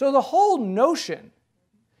 So the whole notion,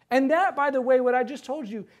 and that, by the way, what I just told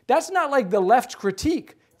you, that's not like the left's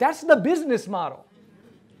critique. That's the business model.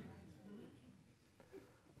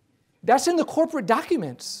 That's in the corporate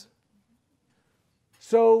documents.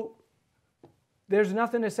 So there's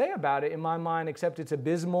nothing to say about it in my mind except it's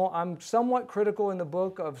abysmal. I'm somewhat critical in the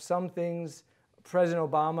book of some things, President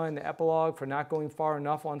Obama in the epilogue for not going far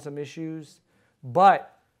enough on some issues.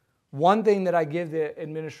 But one thing that I give the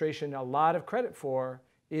administration a lot of credit for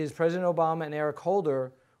is President Obama and Eric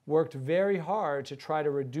Holder worked very hard to try to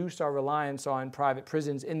reduce our reliance on private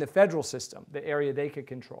prisons in the federal system, the area they could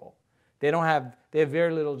control. They have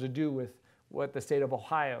very little to do with what the state of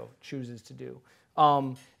Ohio chooses to do.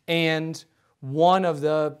 And one of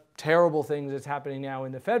the terrible things that's happening now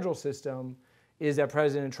in the federal system is that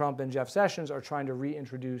President Trump and Jeff Sessions are trying to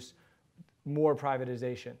reintroduce more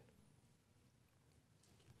privatization.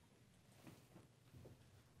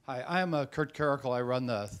 Hi, I am Kurt Carrickle. I run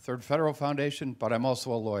the Third Federal Foundation, but I'm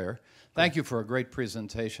also a lawyer. Thank you for a great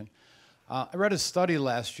presentation. I read a study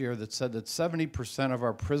last year that said that 70% of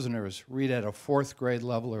our prisoners read at a 4th grade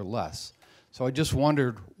level or less. So I just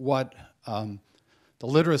wondered what the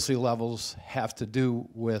literacy levels have to do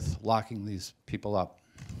with locking these people up.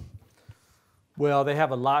 Well, they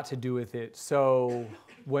have a lot to do with it. So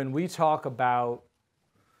when we talk about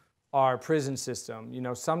our prison system,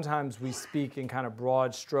 sometimes we speak in kind of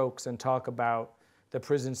broad strokes and talk about the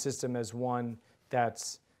prison system as one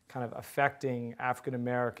that's kind of affecting African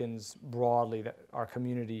Americans broadly, our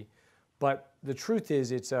community. But the truth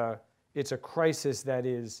is it's a crisis that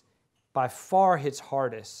is by far hits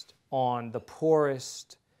hardest on the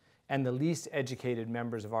poorest and the least educated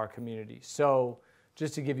members of our community. So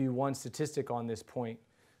just to give you one statistic on this point,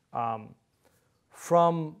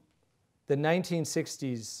 from the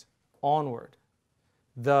 1960s onward,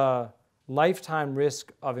 the lifetime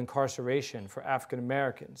risk of incarceration for African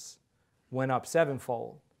Americans went up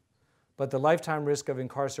 7-fold. But the lifetime risk of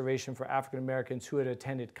incarceration for African Americans who had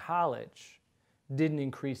attended college didn't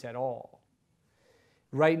increase at all.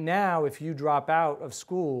 Right now, if you drop out of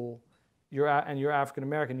school, you're African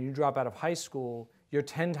American, and you drop out of high school, you're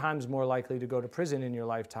 10 times more likely to go to prison in your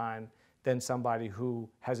lifetime than somebody who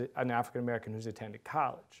has an African American who's attended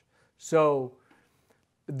college. So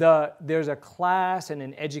there's a class and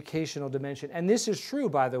an educational dimension. And this is true,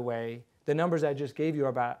 by the way. The numbers I just gave you are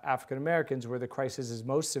about African Americans where the crisis is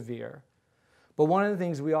most severe. But one of the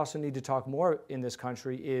things we also need to talk more in this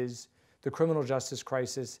country is the criminal justice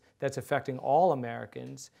crisis that's affecting all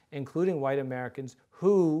Americans, including white Americans,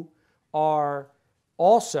 who are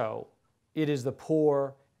also, it is the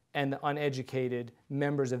poor and the uneducated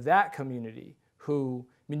members of that community who,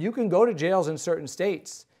 you can go to jails in certain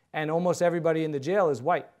states and almost everybody in the jail is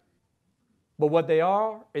white. But what they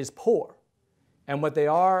are is poor. And what they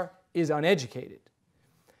are is uneducated.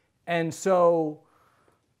 And so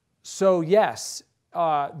yes,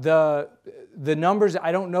 the numbers,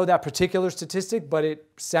 I don't know that particular statistic, but it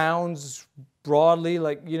sounds broadly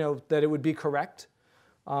like, that it would be correct.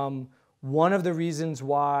 One of the reasons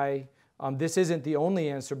why this isn't the only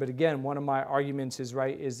answer, but again, one of my arguments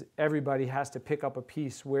is everybody has to pick up a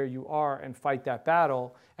piece where you are and fight that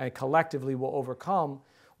battle, and collectively will overcome.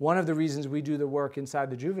 One of the reasons we do the work inside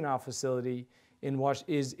the juvenile facility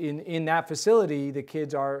is in that facility, the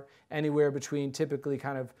kids are anywhere between typically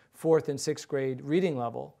kind of 4th and 6th grade reading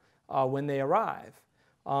level when they arrive.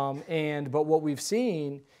 But what we've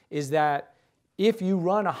seen is that if you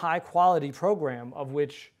run a high quality program, of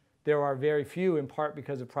which there are very few in part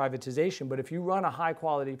because of privatization, but if you run a high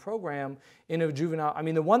quality program in a juvenile,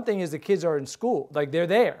 the one thing is the kids are in school, like they're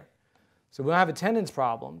there. So we don't have attendance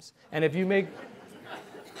problems. And if you make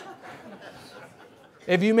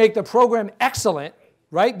the program excellent,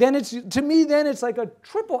 right, then to me it's like a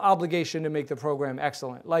triple obligation to make the program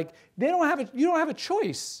excellent. Like you don't have a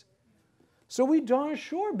choice. So we darn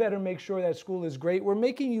sure better make sure that school is great. We're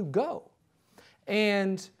making you go.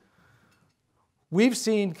 And we've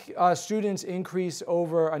seen students increase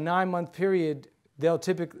over a 9-month period.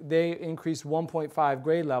 They increase 1.5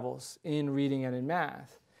 grade levels in reading and in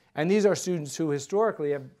math. And these are students who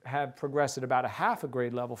historically have progressed at about a half a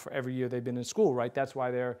grade level for every year they've been in school, right? That's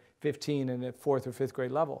why they're 15 and at 4th or 5th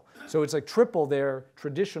grade level. So it's like triple their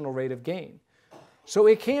traditional rate of gain. So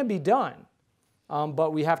it can be done,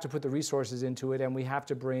 but we have to put the resources into it, and we have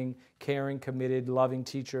to bring caring, committed, loving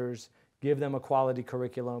teachers, give them a quality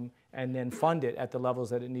curriculum, and then fund it at the levels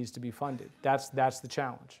that it needs to be funded. That's the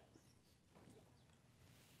challenge.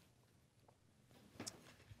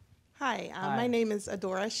 Hi, my name is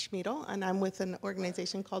Adora Schmiedel, and I'm with an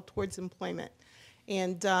organization called Towards Employment.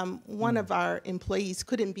 And one of our employees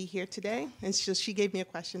couldn't be here today, and so she gave me a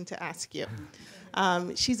question to ask you.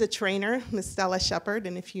 She's a trainer, Miss Stella Shepard,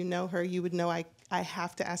 and if you know her, you would know I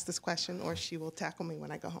have to ask this question or she will tackle me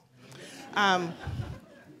when I go home.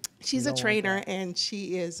 She's a trainer, and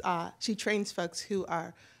she trains folks who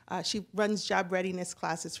are, she runs job readiness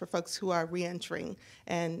classes for folks who are reentering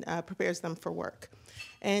and prepares them for work.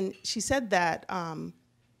 And she said that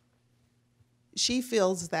she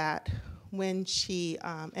feels that when she,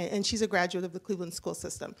 and she's a graduate of the Cleveland school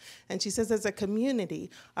system, and she says as a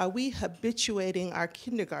community, are we habituating our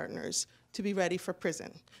kindergartners to be ready for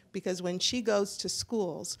prison. Because when she goes to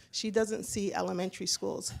schools, she doesn't see elementary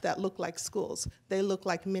schools that look like schools. They look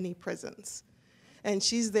like mini prisons. And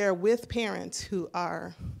she's there with parents who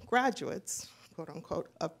are graduates, quote unquote,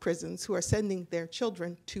 of prisons, who are sending their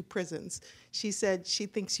children to prisons. She said she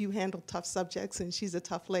thinks you handle tough subjects, and she's a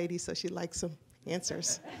tough lady, so she likes some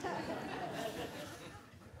answers.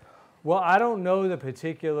 Well, I don't know the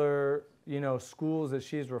particular, schools that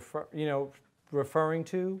she's referring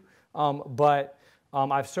to, but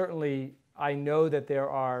I know that there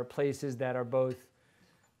are places that are both,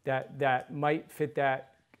 that might fit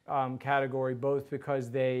that category, both because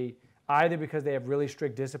they have really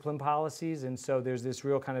strict discipline policies, and so there's this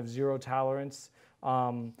real kind of zero tolerance.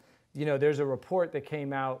 There's a report that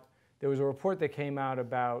came out. There was a report that came out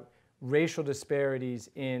about racial disparities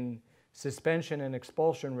in suspension and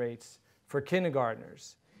expulsion rates for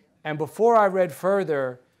kindergartners. And before I read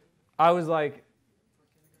further, I was like,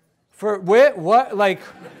 for what? Like,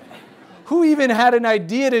 who even had an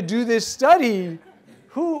idea to do this study?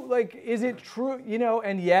 Is it true?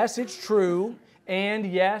 And yes, it's true. And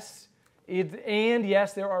yes,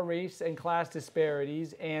 there are race and class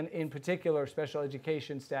disparities, and in particular, special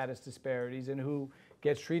education status disparities, and who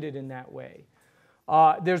gets treated in that way.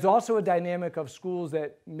 There's also a dynamic of schools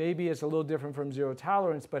that maybe it's a little different from zero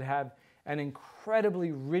tolerance, but have an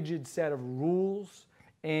incredibly rigid set of rules,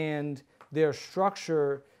 and their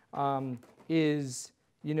structure is,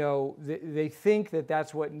 they think that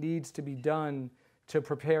that's what needs to be done to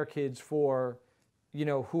prepare kids for,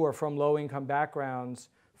 who are from low-income backgrounds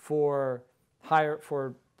for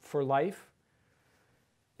life.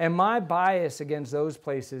 And my bias against those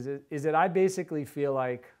places is that I basically feel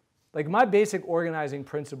like my basic organizing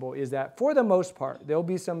principle is that for the most part, there'll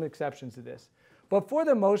be some exceptions to this, but for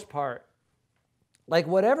the most part,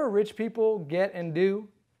 whatever rich people get and do,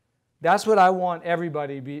 that's what I want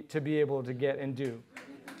everybody to be able to get and do.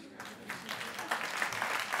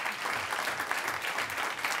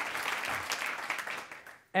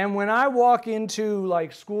 And when I walk into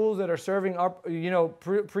schools that are serving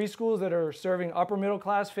preschools that are serving upper middle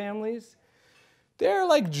class families, they're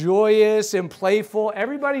joyous and playful.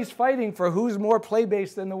 Everybody's fighting for who's more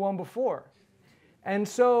play-based than the one before. And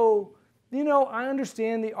so, I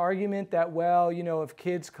understand the argument that, well, if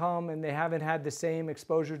kids come and they haven't had the same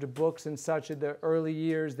exposure to books and such in the early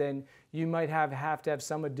years, then you might have to have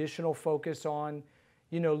some additional focus on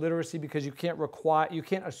literacy, because you can't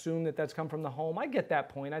assume that that's come from the home. I get that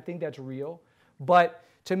point. I think that's real. But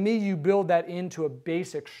to me, you build that into a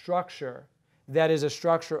basic structure that is a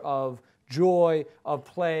structure of joy, of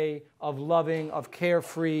play, of loving, of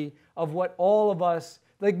carefree, of what all of us,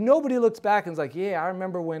 nobody looks back and is like, yeah, I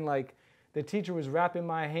remember when the teacher was wrapping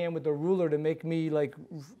my hand with the ruler to make me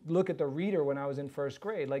look at the reader when I was in first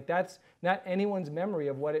grade. That's not anyone's memory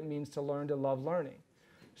of what it means to learn to love learning.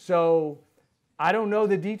 So I don't know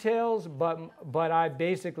the details, but I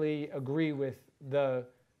basically agree with the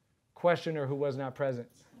questioner who was not present.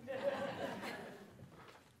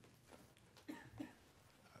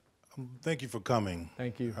 Thank you for coming.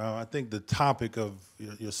 Thank you. I think the topic of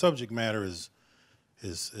your subject matter is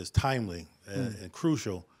timely and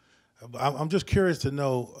crucial. I'm just curious to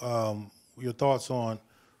know your thoughts on,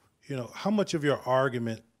 how much of your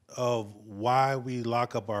argument of why we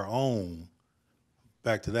lock up our own,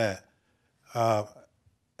 back to that,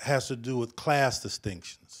 has to do with class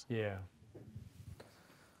distinctions. Yeah.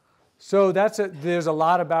 So there's a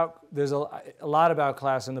lot about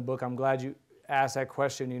class in the book. I'm glad you asked that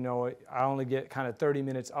question. I only get kind of 30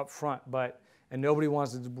 minutes up front, and nobody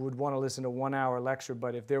would want to listen to 1 hour lecture.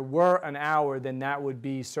 But if there were an hour, then that would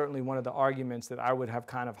be certainly one of the arguments that I would have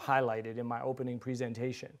kind of highlighted in my opening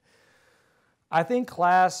presentation. I think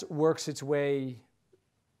class works its way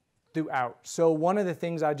throughout. So one of the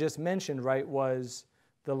things I just mentioned, right, was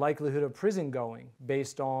the likelihood of prison going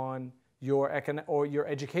based on your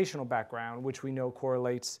educational background, which we know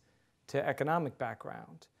correlates to economic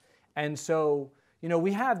background. And so,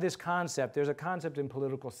 we have this concept. There's a concept in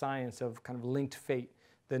political science of kind of linked fate,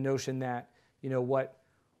 the notion that,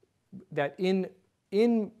 that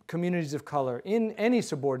in communities of color, in any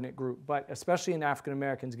subordinate group, but especially in African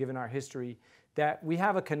Americans, given our history, that we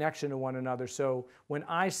have a connection to one another. So when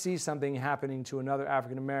I see something happening to another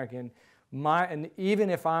African American, and even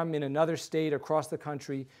if I'm in another state across the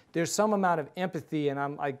country, there's some amount of empathy, and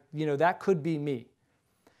I'm like, that could be me,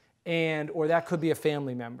 or that could be a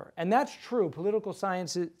family member. And that's true. Political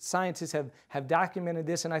scientists have documented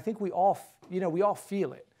this, and I think we all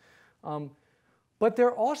feel it. But there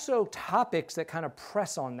are also topics that kind of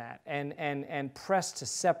press on that and press to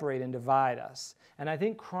separate and divide us. And I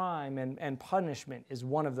think crime and punishment is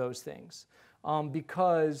one of those things.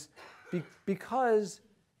 Because because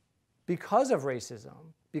of racism,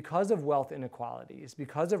 because of wealth inequalities,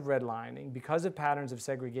 because of redlining, because of patterns of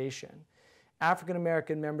segregation, African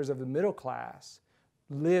American members of the middle class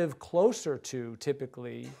live closer to,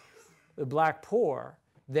 typically, the black poor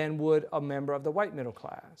than would a member of the white middle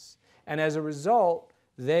class. And as a result,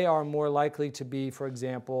 they are more likely to be, for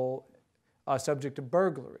example, a subject of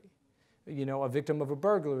burglary, a victim of a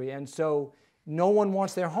burglary. And so no one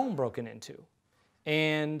wants their home broken into.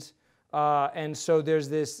 And so there's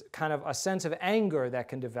this kind of a sense of anger that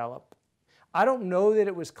can develop. I don't know that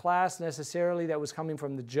it was class necessarily that was coming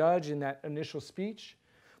from the judge in that initial speech,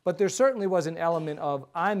 but there certainly was an element of,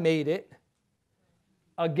 I made it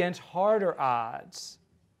against harder odds.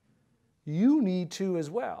 You need to as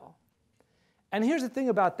well. And here's the thing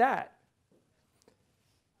about that.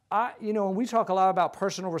 And we talk a lot about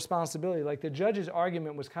personal responsibility. Like the judge's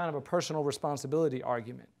argument was kind of a personal responsibility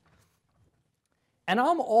argument. And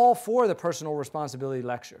I'm all for the personal responsibility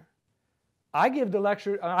lecture. I give the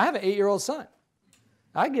lecture, I have an 8-year-old son.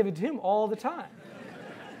 I give it to him all the time.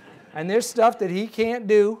 And there's stuff that he can't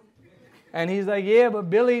do. And he's like, yeah, but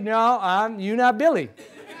Billy, no, you're not Billy.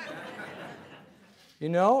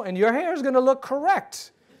 And your hair is going to look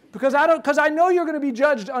correct. Because I know you're going to be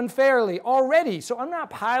judged unfairly already. So I'm not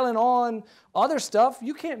piling on other stuff.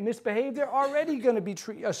 You can't misbehave. They're already going to be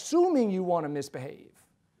assuming you want to misbehave.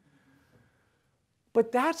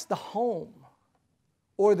 But that's the home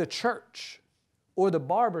or the church or the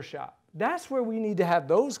barbershop. That's where we need to have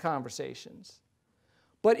those conversations.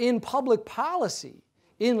 But in public policy,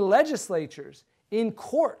 in legislatures, in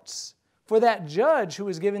courts, for that judge who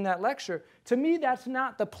is giving that lecture, to me, that's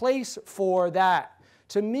not the place for that.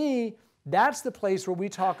 To me, that's the place where we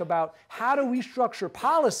talk about how do we structure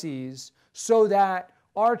policies so that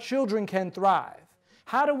our children can thrive?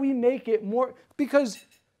 How do we make it more, because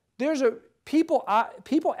people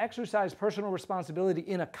exercise personal responsibility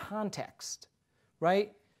in a context,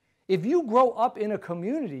 right? If you grow up in a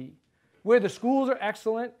community where the schools are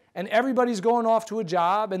excellent and everybody's going off to a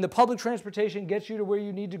job and the public transportation gets you to where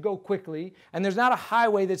you need to go quickly and there's not a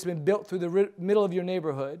highway that's been built through the middle of your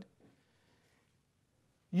neighborhood,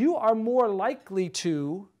 you are more likely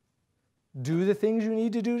to do the things you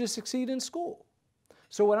need to do to succeed in school.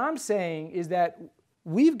 So what I'm saying is that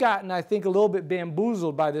we've gotten, I think, a little bit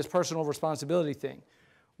bamboozled by this personal responsibility thing.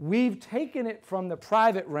 We've taken it from the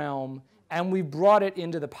private realm and we've brought it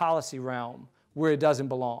into the policy realm where it doesn't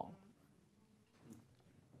belong.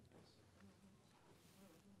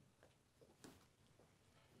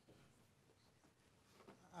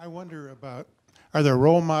 I wonder about, are there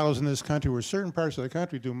role models in this country where certain parts of the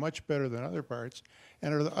country do much better than other parts,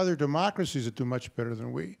 and are there other democracies that do much better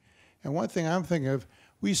than we? And one thing I'm thinking of,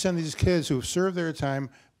 we send these kids who've served their time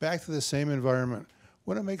back to the same environment.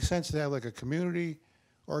 Wouldn't it make sense to have like a community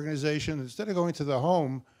organization, instead of going to the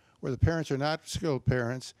home where the parents are not skilled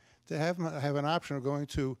parents, to have an option of going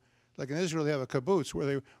to, like in Israel, they have a kibbutz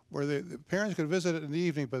where the parents could visit it in the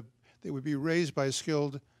evening, but they would be raised by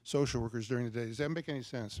skilled social workers during the day. Does that make any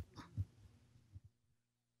sense?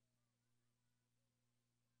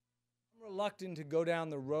 I'm reluctant to go down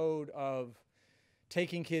the road of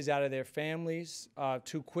taking kids out of their families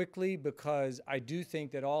too quickly, because I do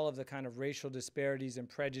think that all of the kind of racial disparities and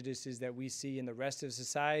prejudices that we see in the rest of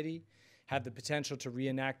society have the potential to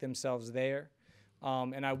reenact themselves there.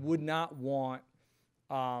 And I would not want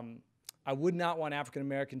African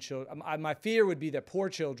American children. My fear would be that poor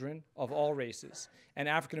children of all races, and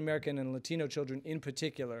African American and Latino children in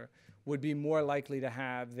particular, would be more likely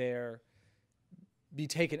to be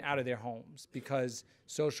taken out of their homes because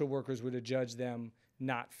social workers would adjudge them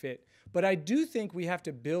not fit. But I do think we have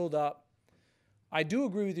to build up. I do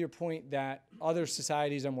agree with your point that other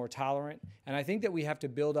societies are more tolerant, and I think that we have to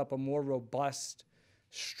build up a more robust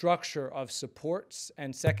structure of supports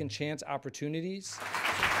and second chance opportunities.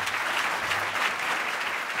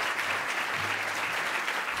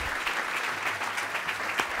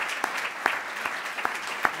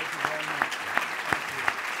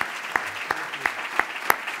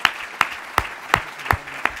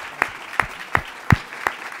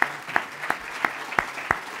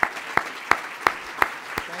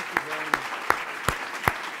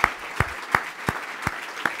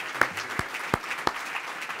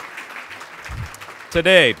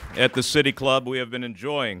 Today at the City Club, we have been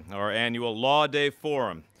enjoying our annual Law Day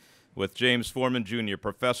Forum with James Forman, Jr.,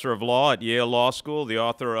 professor of law at Yale Law School, the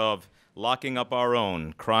author of Locking Up Our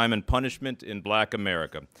Own, Crime and Punishment in Black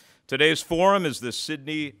America. Today's forum is the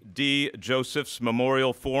Sidney D. Josephs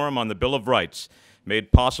Memorial Forum on the Bill of Rights,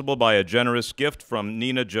 made possible by a generous gift from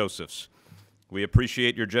Nina Josephs. We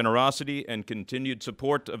appreciate your generosity and continued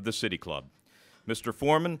support of the City Club. Mr.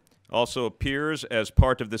 Forman, also appears as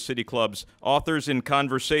part of the City Club's Authors in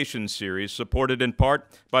Conversation series, supported in part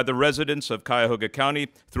by the residents of Cuyahoga County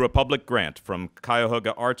through a public grant from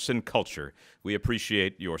Cuyahoga Arts and Culture. We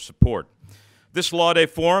appreciate your support. This Law Day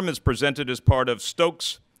Forum is presented as part of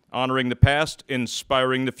Stokes Honoring the Past,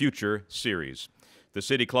 Inspiring the Future series. The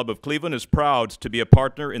City Club of Cleveland is proud to be a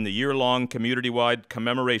partner in the year-long community-wide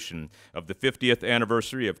commemoration of the 50th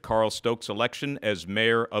anniversary of Carl Stokes' election as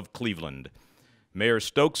mayor of Cleveland. Mayor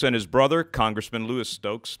Stokes and his brother, Congressman Louis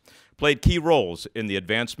Stokes, played key roles in the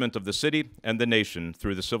advancement of the city and the nation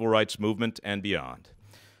through the civil rights movement and beyond.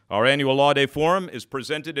 Our annual Law Day Forum is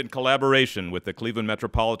presented in collaboration with the Cleveland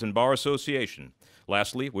Metropolitan Bar Association.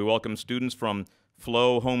 Lastly, we welcome students from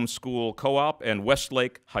Flow Homeschool Co-op and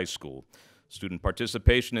Westlake High School. Student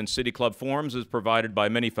participation in City Club forums is provided by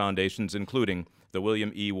many foundations, including the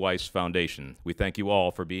William E. Weiss Foundation. We thank you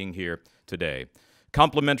all for being here today.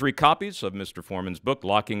 Complimentary copies of Mr. Forman's book,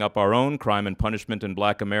 Locking Up Our Own, Crime and Punishment in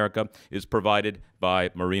Black America, is provided by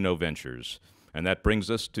Marino Ventures. And that brings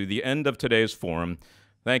us to the end of today's forum.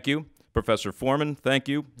 Thank you, Professor Forman. Thank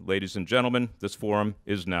you, ladies and gentlemen. This forum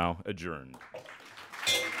is now adjourned.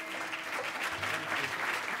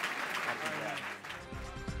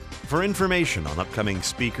 For information on upcoming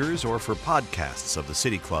speakers or for podcasts of the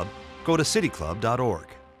City Club, go to cityclub.org.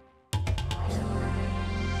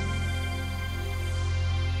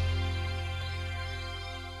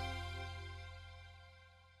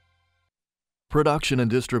 Production and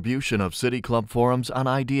distribution of City Club forums on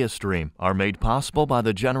IdeaStream are made possible by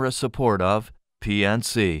the generous support of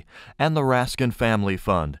PNC and the Raskin Family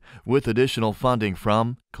Fund, with additional funding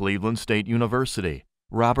from Cleveland State University,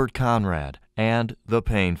 Robert Conrad, and the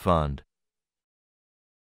Payne Fund.